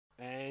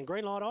And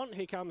green light on,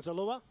 here comes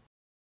Allure.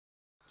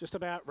 Just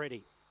about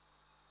ready.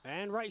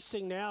 And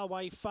racing now,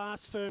 away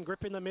fast, firm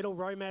grip in the middle.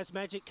 Romaz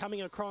Magic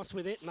coming across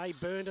with it, and they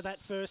burn to that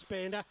first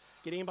bender.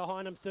 Getting in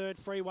behind them, third,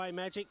 Freeway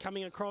Magic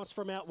coming across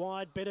from out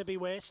wide, Better Be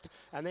West.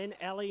 And then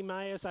Ali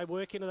May as they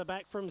work into the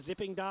back from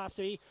Zipping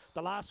Darcy.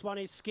 The last one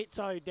is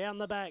Schizo down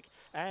the back.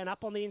 And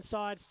up on the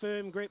inside,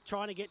 firm grip,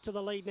 trying to get to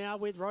the lead now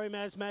with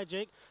Romaz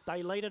Magic.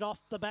 They lead it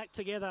off the back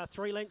together.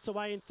 3 lengths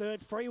away in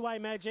third, Freeway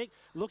Magic.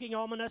 Looking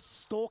ominous,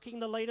 stalking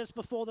the leaders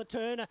before the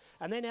turn.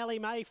 And then Ali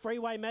May,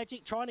 Freeway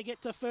Magic, trying to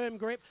get to firm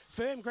grip.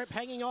 Firm grip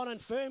hanging on,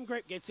 and firm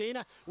grip gets in,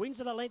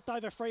 wins it a length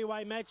over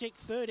Freeway Magic.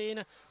 Third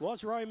in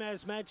was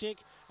Romaz Magic,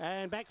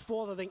 and back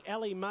fourth I think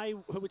Ali May,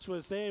 which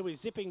was there with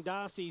Zipping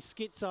Darcy,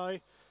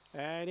 Schizo,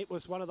 and it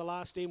was one of the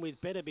last in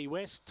with Better Be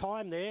West.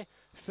 Time there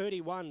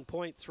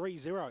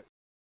 31.30.